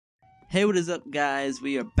Hey, what is up, guys?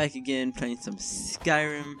 We are back again playing some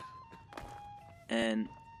Skyrim, and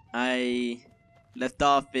I left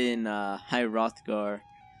off in High Rothgar,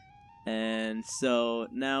 and so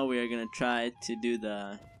now we are gonna try to do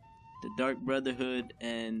the Dark Brotherhood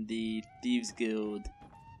and the Thieves Guild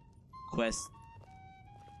quest.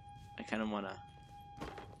 I kind of wanna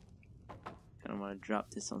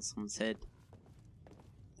drop this on someone's head.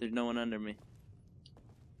 There's no one under me.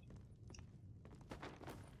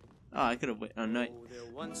 Oh, I could have waited. Oh no.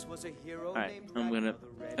 Alright, I'm gonna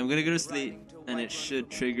go to sleep, and it should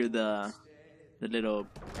trigger the little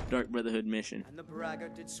Dark Brotherhood mission.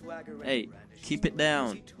 Hey, keep it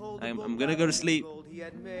down. I'm gonna go to sleep. You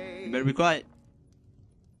better be quiet.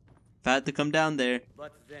 If I had to come down there,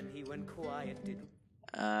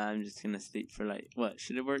 I'm just gonna sleep for like what?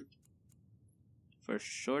 Should it work for a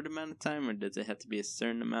short amount of time, or does it have to be a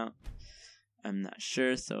certain amount? I'm not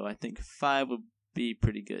sure, so I think 5 would be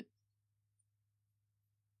pretty good.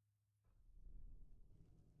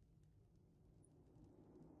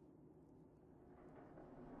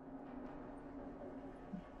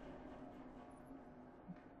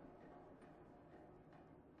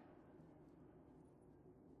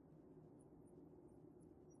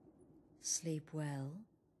 Sleep well?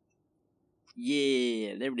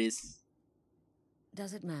 Yeah, there it is.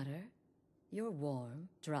 Does it matter? You're warm,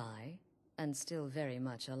 dry, and still very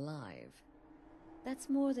much alive. That's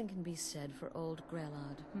more than can be said for old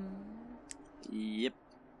Grelod, Yep.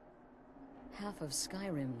 Half of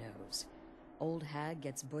Skyrim knows. Old hag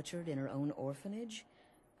gets butchered in her own orphanage.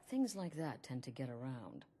 Things like that tend to get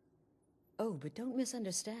around. Oh, but don't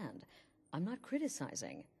misunderstand. I'm not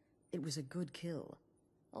criticizing. It was a good kill.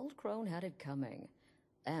 Old Crone had it coming.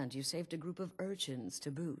 And you saved a group of urchins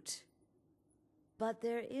to boot. But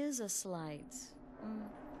there is a slight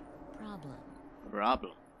problem.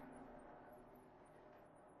 Problem.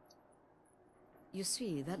 You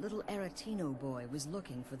see, that little Aretino boy was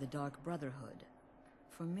looking for the Dark Brotherhood.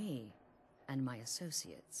 For me and my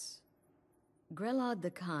associates. Grelod the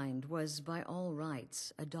Kind was, by all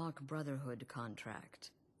rights, a Dark Brotherhood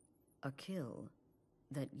contract. A kill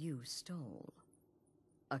that you stole.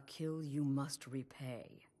 A kill you must repay.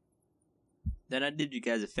 Then I did you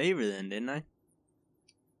guys a favor then, didn't I?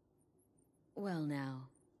 Well now,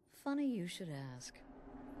 funny you should ask.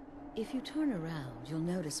 If you turn around, you'll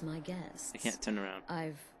notice my guests. I can't turn around.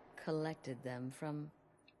 I've collected them from,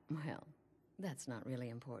 well, that's not really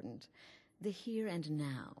important. The here and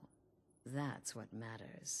now. That's what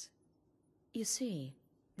matters. You see,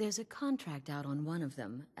 there's a contract out on one of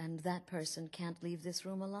them, and that person can't leave this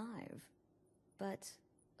room alive. But,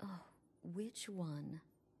 oh, which one?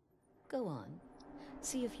 Go on.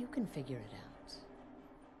 See if you can figure it out.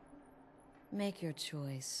 Make your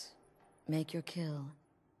choice. Make your kill.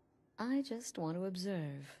 I just want to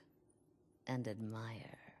observe and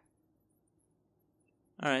admire.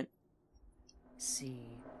 Alright.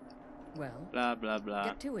 See. Well, Blah, blah, blah.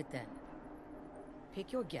 get to it then.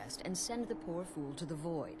 Pick your guest and send the poor fool to the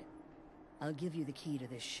void. I'll give you the key to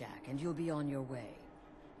this shack and you'll be on your way.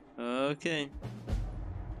 Okay.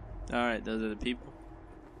 Alright, those are the people.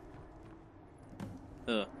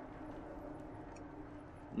 Ugh.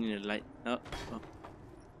 You need a light. Oh.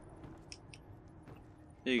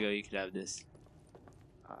 There you go, you could have this.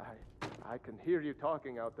 I can hear you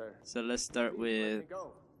talking out there. So let's start with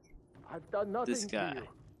I've done nothing this guy. to you.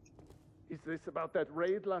 Is this about that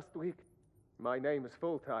raid last week? My name is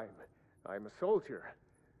Full-Time. I'm a soldier.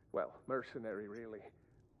 Well, mercenary, really.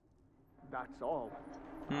 That's all.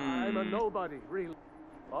 I'm a nobody, really.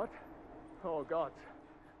 What? Oh, God.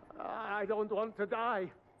 I don't want to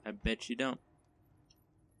die. I bet you don't.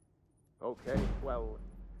 Okay, well,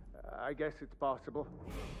 I guess it's possible.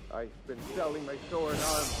 I've been selling my sword and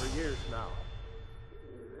arms for years now.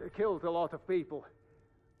 Killed a lot of people.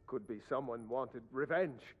 Could be someone wanted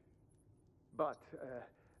revenge. But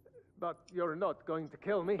you're not going to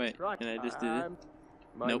kill me, Wait, right? can I just do this?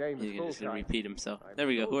 My Nope, name is he's just gonna Full-Time. repeat himself. I'm There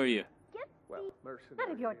we go, who are you? Well,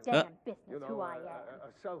 None of your mercenary, damn you business know, who I a am.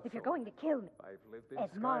 self-sold. If you're going to kill me, I've lived in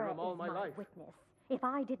Esmara Skyrim all is my my life. witness. If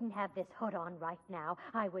I didn't have this hood on right now,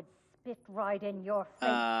 I would spit right in your face.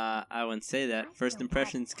 I wouldn't say that. First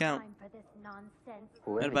impressions count. Time for this nonsense.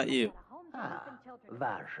 What about you?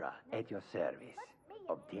 Varsha, at your service.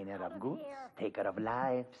 Obtainer of goods, taker of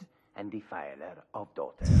lives, and defiler of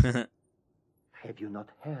daughters. Have you not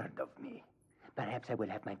heard of me? Perhaps I will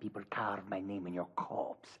have my people carve my name in your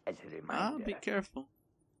corpse as a reminder. Oh, be careful.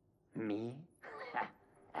 Me?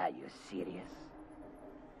 Are you serious?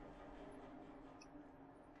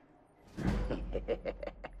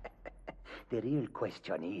 The real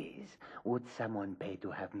question is, would someone pay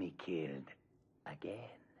to have me killed again?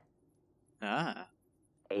 Ah.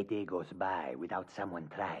 A day goes by without someone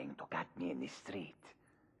trying to cut me in the street.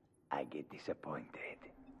 I get disappointed.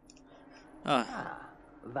 Ah.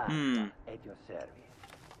 Varsha, at your service.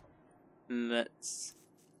 Let's.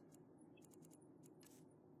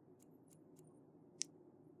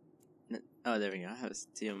 Oh, there we go. I have a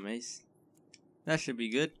steel mace. That should be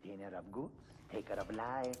good. Dinner of goods, taker of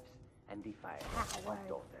lives, and defiler of Coward.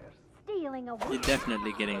 daughters. Stealing a You're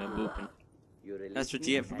definitely getting a booping. That's what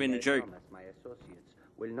you get for being a jerk. My associates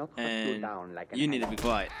will not hunt you And down like an you need to be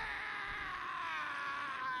animal. quiet.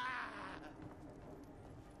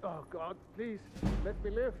 Oh, God, please, let me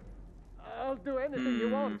live. I'll do anything you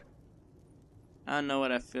want. I don't know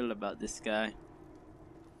what I feel about this guy.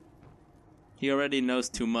 He already knows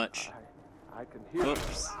too much. I can hear you.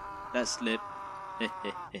 Oops. That slipped.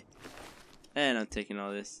 And I'm taking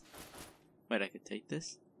all this. Wait, I could take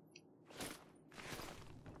this?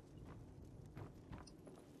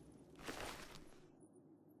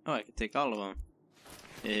 Oh, I could take all of them.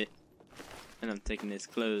 And I'm taking his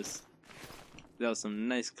clothes. That was some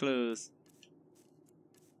nice clothes.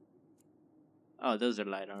 Oh, those are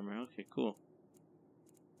light armor. Okay, cool.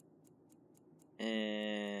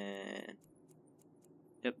 And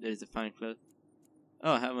yep, there's the fine clothes.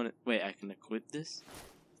 Oh, I have one. Wait, I can equip this?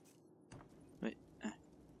 Wait.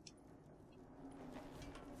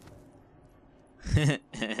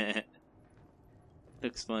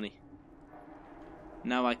 Looks funny.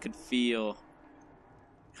 Now I could feel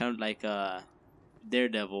kind of like a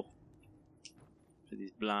Daredevil. But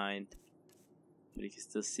he's blind. But he can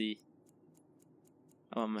still see.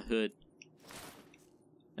 I want my hood.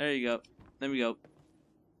 There you go. There we go.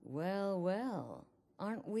 Well, well,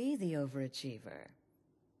 aren't we the overachiever?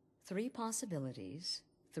 3 possibilities,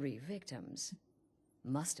 3 victims.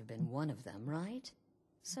 Must have been one of them, right?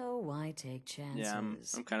 So why take chances? Yeah,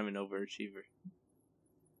 I'm kind of an overachiever.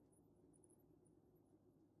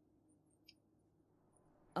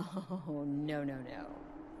 Oh, no, no, no.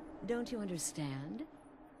 Don't you understand?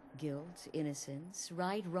 Guilt, innocence,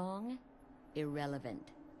 right, wrong,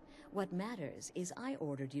 irrelevant. What matters is I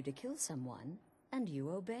ordered you to kill someone, and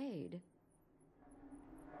you obeyed.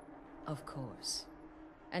 Of course.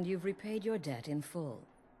 And you've repaid your debt in full.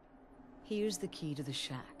 Here's the key to the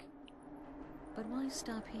shack. But why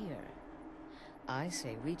stop here? I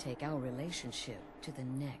say we take our relationship to the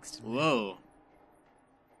next level. Whoa.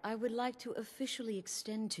 I would like to officially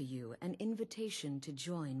extend to you an invitation to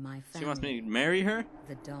join my family. She wants me to marry her?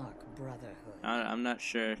 The Dark Brotherhood. I'm not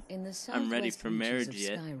sure In the I'm ready southwest for reaches marriage of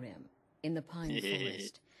yet. Skyrim, in the Pine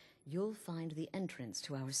Forest, you'll find the entrance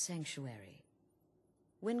to our sanctuary.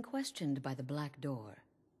 When questioned by the Black Door,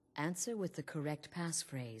 answer with the correct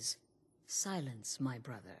passphrase, "Silence, my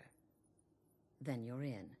brother." Then you're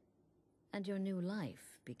in, and your new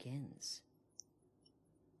life begins.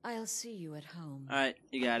 I'll see you at home. Alright,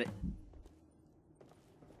 you got it.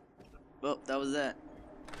 Well, that was that.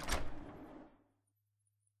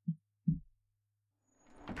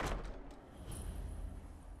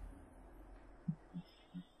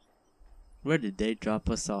 Where did they drop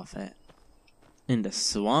us off at? In the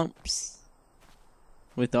swamps?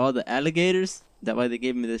 With all the alligators? That why they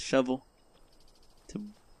gave me the shovel? To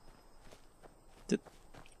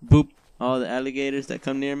boop all the alligators that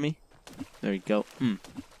come near me? There we go.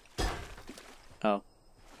 Oh.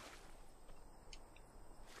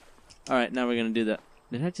 Alright, now we're gonna do that.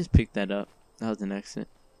 Did I just pick that up? That was an accident.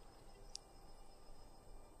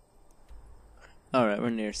 Alright, we're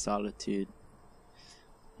near Solitude.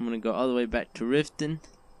 I'm gonna go all the way back to Riften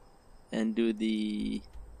and do the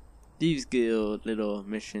Thieves Guild little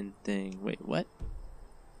mission thing. Wait, what?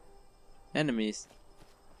 Enemies?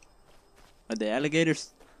 Are they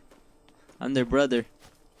alligators? I'm their brother.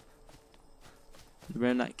 You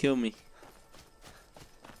better not kill me.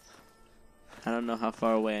 I don't know how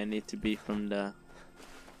far away I need to be from the...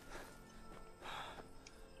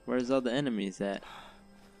 Where's all the enemies at?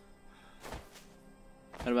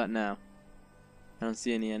 What about now? I don't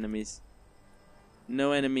see any enemies.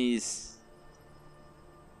 No enemies.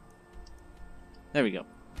 There we go.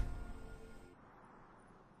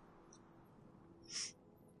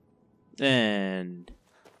 And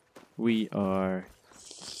we are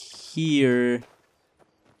here.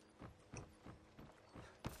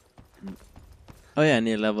 Oh yeah, I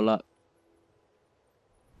need to level up.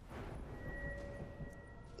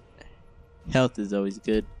 Health is always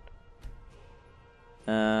good.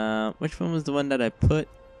 Which one was the one that I put?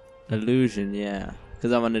 Illusion, yeah.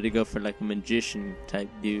 Because I wanted to go for like a magician type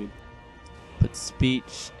dude. Put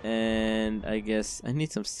speech, and I guess I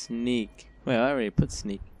need some sneak. Wait, I already put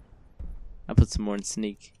sneak. I put some more in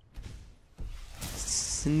sneak.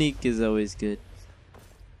 Sneak is always good.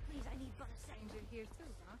 Please, I need butter here too,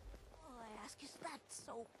 huh? Oh, I ask, is that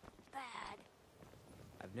so bad?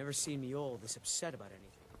 I've never seen me all this upset about anything.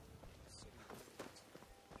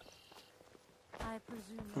 I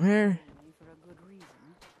presume Where? only for a good reason.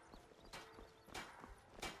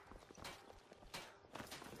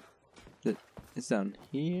 It's down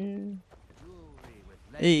here. Jewelry with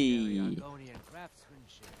Hey. legendary Argonian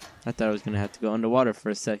craftsmanship. I thought I was gonna have to go underwater for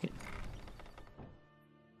a second.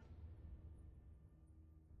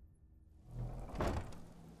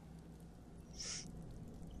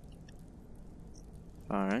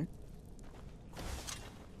 Alright.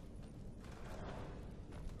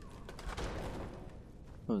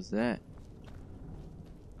 What was that?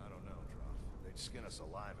 I don't know, Droff. They'd skin us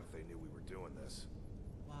alive if they knew we were doing this.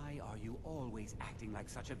 Why are you always acting like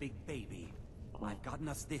such a big baby? I've gotten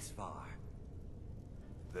us this far.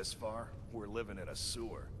 This far? We're living in a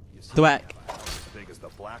sewer. You see, Thwack. we have a house as big as the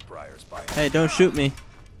Blackbriars by Hey, don't shoot me.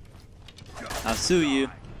 I'll sue you.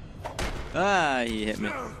 Ah, he hit me.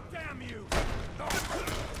 Damn you!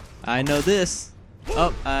 I know this.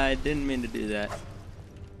 Oh, I didn't mean to do that.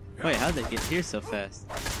 Wait, how'd they get here so fast?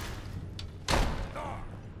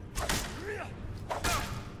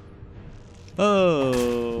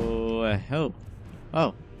 Oh, I hope.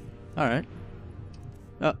 Oh, alright.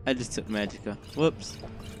 Oh, I just took Magica. Whoops.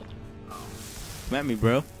 Come at me,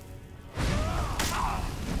 bro.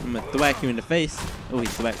 I'm gonna thwack you in the face. Oh, he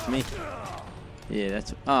thwacked me. Yeah,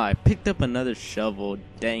 that's. Oh, I picked up another shovel.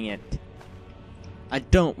 Dang it. I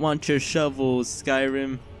don't want your shovels,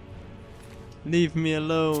 Skyrim. Leave me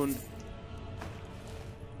alone.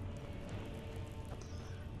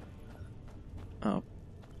 Oh.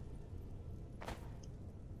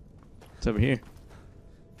 It's over here.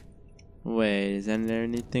 Wait, is there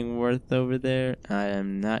anything worth over there? I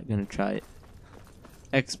am not gonna try it.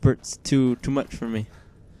 Experts too much for me.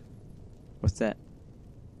 What's that?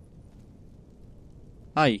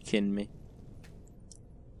 Are you kidding me?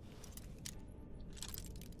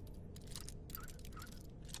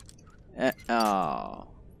 Oh.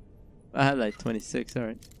 I have like 26,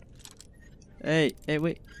 alright. Hey,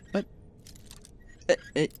 wait, what?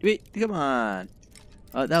 Hey, wait, come on.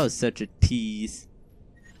 Oh, that was such a tease.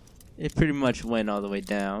 It pretty much went all the way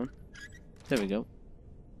down. There we go.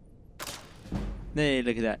 Hey,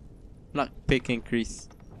 look at that. Lockpick increase.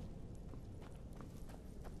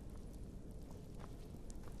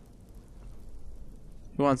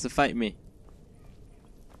 Who wants to fight me?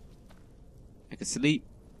 I can sleep.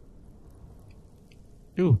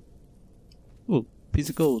 Ooh. Ooh, piece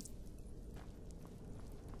of gold.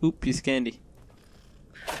 Ooh, piece of candy.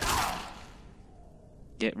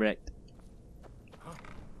 Get wrecked.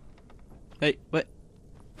 Hey, what?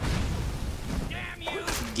 Damn you!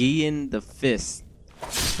 Gee in the fist.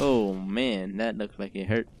 Oh man, that looked like it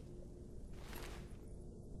hurt.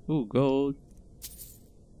 Ooh, gold.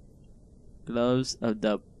 Gloves of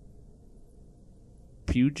the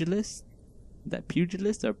pugilist? Is that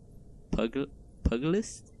pugilist or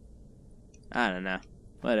pugilist? I don't know.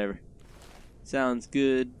 Whatever. Sounds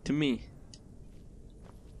good to me.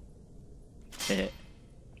 Heh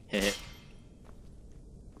heh.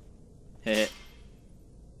 Heh.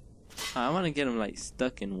 I want to get him like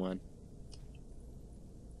stuck in one.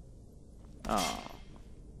 Oh,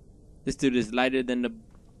 this dude is lighter than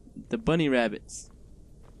the bunny rabbits.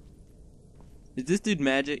 Is this dude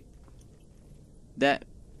magic? That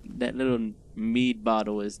little mead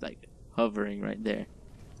bottle is like hovering right there.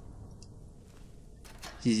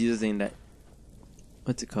 He's using that.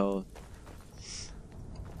 What's it called?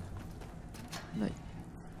 Like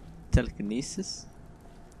telekinesis?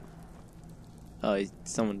 Oh,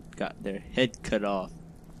 someone got their head cut off.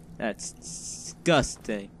 That's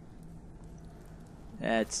disgusting.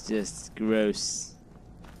 That's just gross.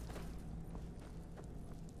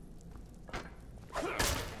 Your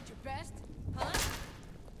best, huh?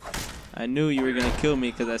 I knew you were gonna kill me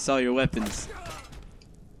because I saw your weapons.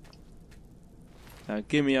 Now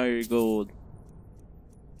give me all your gold.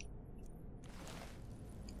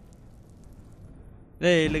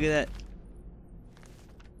 Hey, look at that.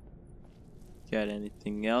 Got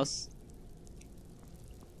anything else?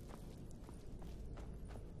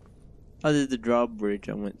 Oh, there's the drawbridge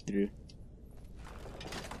I went through.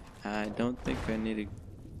 I don't think I need to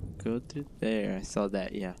go through there. I saw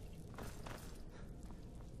that, yeah.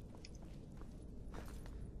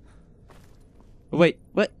 Wait,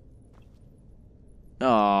 what?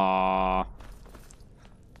 Aww.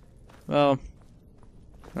 Well.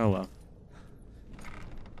 Oh well.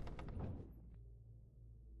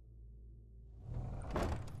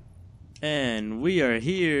 And we are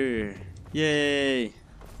here. Yay.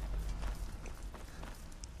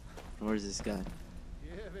 Where's this guy?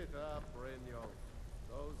 Give it up, Brynjo.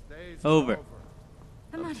 Those days Over. are over.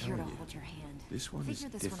 I'm not here to telling you, hold your hand. this one is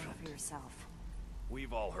Figure this one out different. for yourself.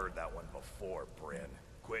 We've all heard that one before, Bryn.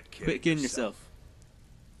 Quit Quit kidding yourself.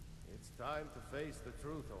 It's time to face the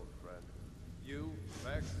truth, old friend. You,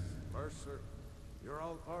 Vex, Mercer, you're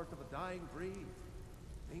all part of a dying breed.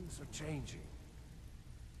 Things are changing.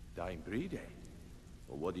 Dying breed, eh?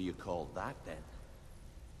 Well, what do you call that, then?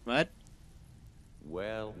 What?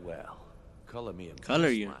 Well, well. Color me impressed, Color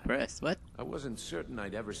you lad. impressed? What? I wasn't certain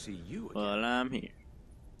I'd ever see you again. Well, I'm here.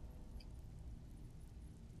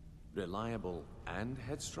 Reliable and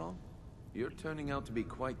headstrong? You're turning out to be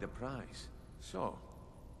quite the prize. So,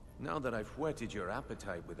 now that I've whetted your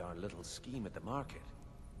appetite with our little scheme at the market,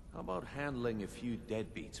 how about handling a few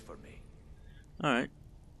deadbeats for me? Alright.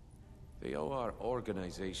 They owe our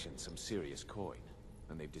organization some serious coin,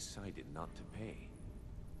 and they've decided not to pay.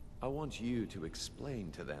 I want you to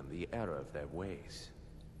explain to them the error of their ways.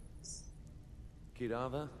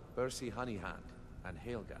 Kirava, Percy Honeyhand, and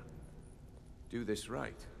Helga. Do this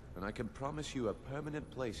right, and I can promise you a permanent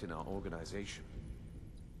place in our organization.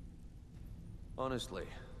 Honestly,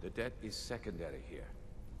 the debt is secondary here.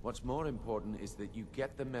 What's more important is that you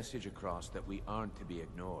get the message across that we aren't to be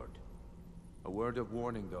ignored. A word of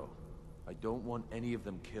warning, though. I don't want any of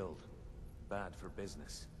them killed. Bad for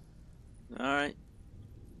business. Alright.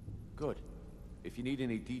 Good. If you need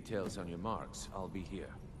any details on your marks, I'll be here.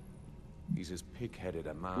 He's as pig-headed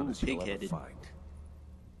a man as you'll ever find.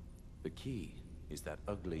 The key is that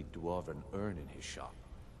ugly dwarven urn in his shop.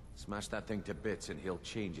 Smash that thing to bits and he'll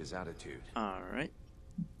change his attitude. Alright.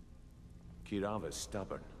 Kirava's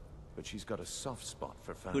stubborn, but she's got a soft spot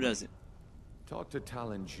for family. Who doesn't? Talk to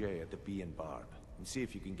Talon Jay at the Bee and Barb, and see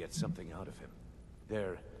if you can get something out of him.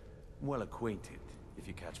 They're well acquainted, if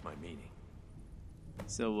you catch my meaning.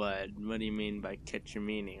 So what? What do you mean by catch your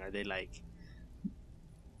meaning? Are they like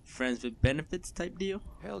friends with benefits type deal?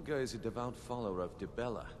 Helga is a devout follower of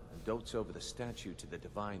Dibella and dotes over the statue to the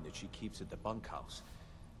divine that she keeps at the bunkhouse.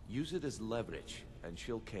 Use it as leverage, and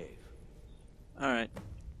she'll cave. Alright.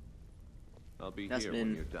 I'll be That's here been...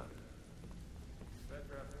 when you're done.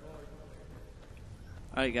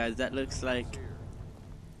 Alright guys, that looks like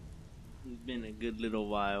it's been a good little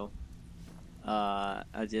while.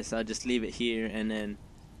 I'll just leave it here, and then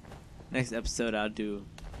next episode I'll do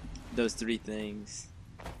those 3 things.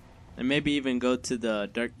 And maybe even go to the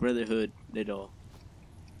Dark Brotherhood little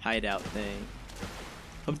hideout thing.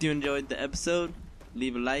 Hope you enjoyed the episode.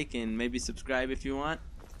 Leave a like and maybe subscribe if you want.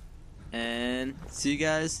 And see you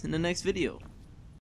guys in the next video.